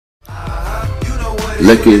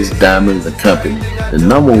Lucky's Diamonds and Company, the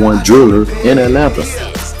 #1 jeweler in Atlanta.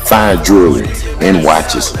 Fine jewelry and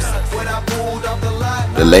watches.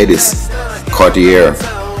 The latest Cartier,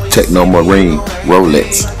 Techno Marine,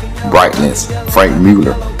 Rolex, Brightness, Frank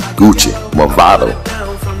Mueller, Gucci, Movado.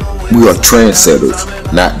 We are trendsetters,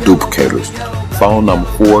 not duplicators. Phone number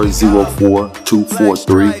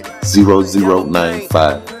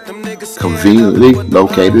 404-243-0095. Conveniently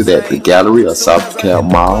located at the Gallery of South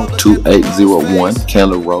DeKalb Mall, 2801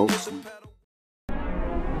 Candler Road.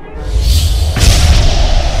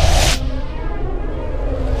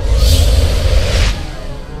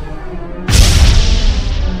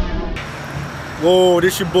 Whoa,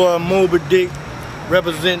 this your boy Moby Dick,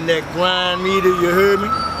 representing that grind meter, you heard me?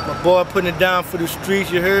 My boy putting it down for the streets,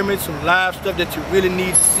 you heard me? Some live stuff that you really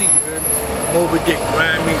need to see, you heard me? Moby Dick,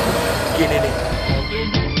 grind meter, get in it.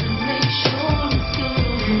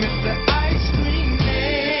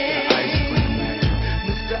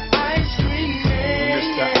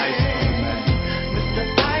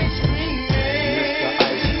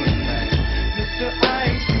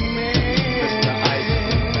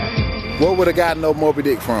 What would a guy know Moby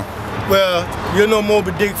Dick from? Well, you know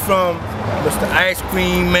Moby Dick from Mr. Ice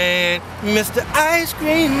Cream Man, Mr. Ice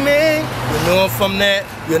Cream Man. You know him from that.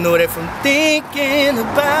 You know that from thinking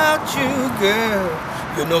about you, girl.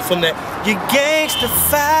 You know from that. You gangsta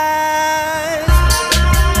fight.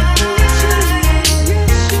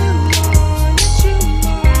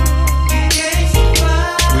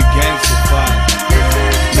 We gangsta fight.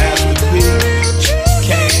 Master P,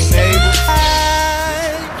 Kane Abel.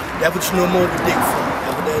 That's what you know Moby Dick from.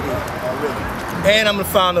 That's what that is already. And I'm the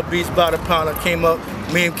founder of Beats by the Pound. I came up,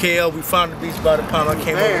 me and KL, we founded Beats by the Pound. I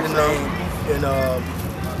came up with the name, and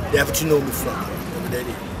that's what you know me from. That's what that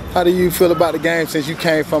is. How do you feel about the game since you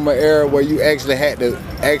came from an era where you actually had to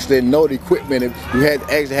know the equipment, and you had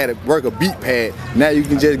to work a beat pad? Now you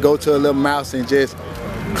can just go to a little mouse and just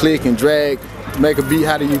click and drag, make a beat.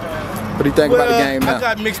 What do you think about the game now? I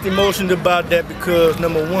got mixed emotions about that because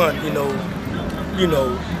number one, you know,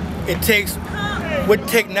 it takes, with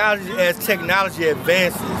technology, as technology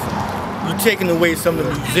advances, you're taking away some of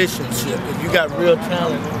the musicianship. If you got real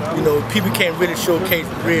talent, you know, people can't really showcase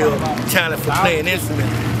real talent for playing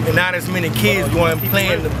instruments. And not as many kids going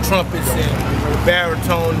playing the trumpets and the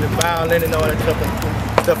baritone and the violin and all that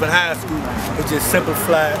stuff in high school. It's just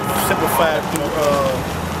simplified through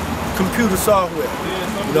computer software.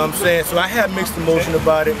 You know what I'm saying? So I have mixed emotion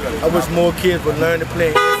about it. I wish more kids would learn to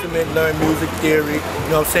play an instrument, learn music theory, you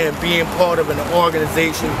know what I'm saying? Being part of an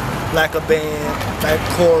organization like a band, like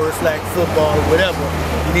chorus, like football or whatever.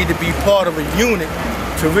 You need to be part of a unit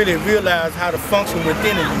to really realize how to function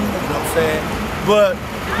within a unit, you know what I'm saying? But,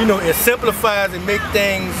 you know, it simplifies and makes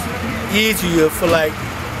things easier for, like,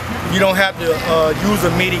 you don't have to use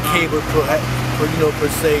a MIDI cable per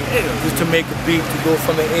se, just to make a beat, to go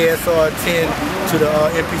from an ASR 10 to the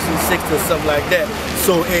MPC 60 or something like that.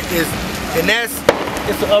 So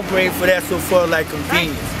it's an upgrade for that so far, like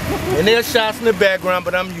convenience. And there's shots in the background,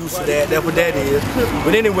 but I'm used to that. That's what that is.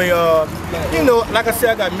 But anyway, you know, like I said,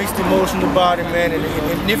 I got mixed emotions about it, man. And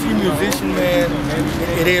if you're a musician, man,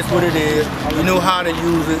 it is what it is. You know how to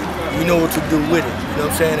use it. You know what to do with it. You know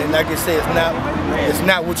what I'm saying? And like I said, it's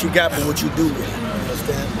not what you got, but what you do with it. You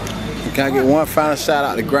understand? Can I get one final shout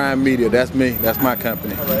out to Grind Media? That's me. That's my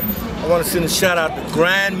company. All right. I want to send a shout out to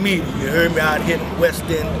Grind Media. You heard me out here in West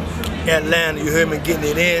End, Atlanta. You heard me getting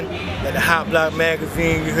it in at the Hot Block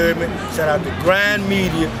magazine. You heard me. Shout out to Grind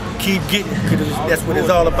Media. Keep getting it because that's what it's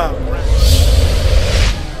all about.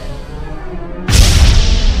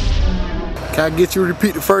 Can I get you to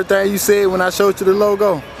repeat the first thing you said when I showed you the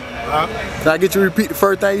logo? Can I get you to repeat the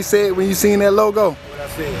first thing you said when you seen that logo? What I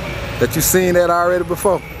said? That you seen that already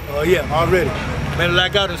before? Oh yeah, already. Man,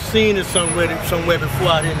 like I done seen it somewhere before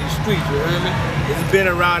out in the streets, you heard me? It's been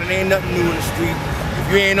around, it ain't nothing new in the street. If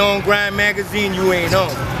you ain't on Grind Magazine, you ain't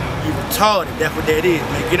on. You retarded, that's what that is.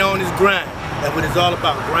 Man, get on this grind. That's what it's all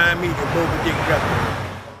about, Grind Media, Moby Dick.